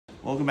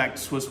Welcome back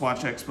to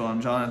SwissWatchExpo.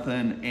 I'm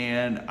Jonathan,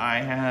 and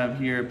I have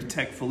here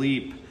Patek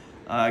Philippe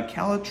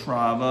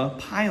Calatrava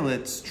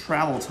Pilot's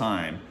Travel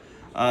Time.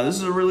 This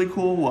is a really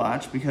cool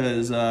watch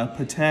because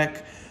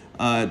Patek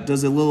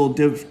does a little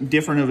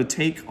different of a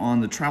take on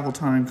the travel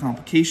time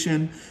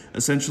complication.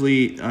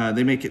 Essentially,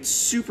 they make it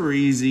super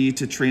easy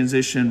to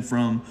transition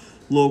from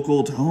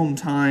local to home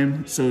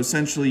time. So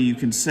essentially, you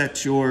can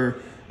set your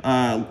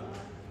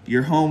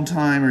home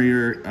time or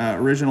your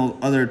original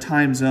other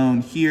time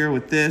zone here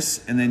with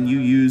this, and then you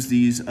use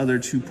these other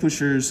two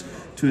pushers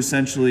to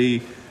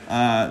essentially,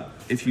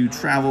 if you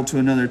travel to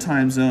another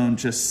time zone,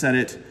 just set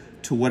it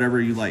to whatever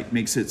you like.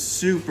 Makes it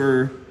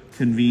super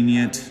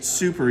convenient,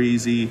 super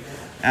easy.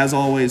 As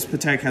always,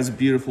 Patek has a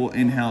beautiful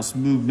in-house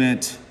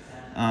movement,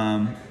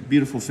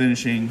 beautiful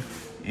finishing,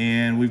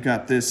 and we've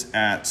got this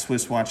at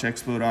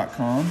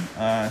SwissWatchExpo.com.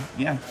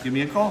 Yeah, give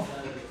me a call.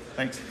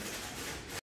 Thanks.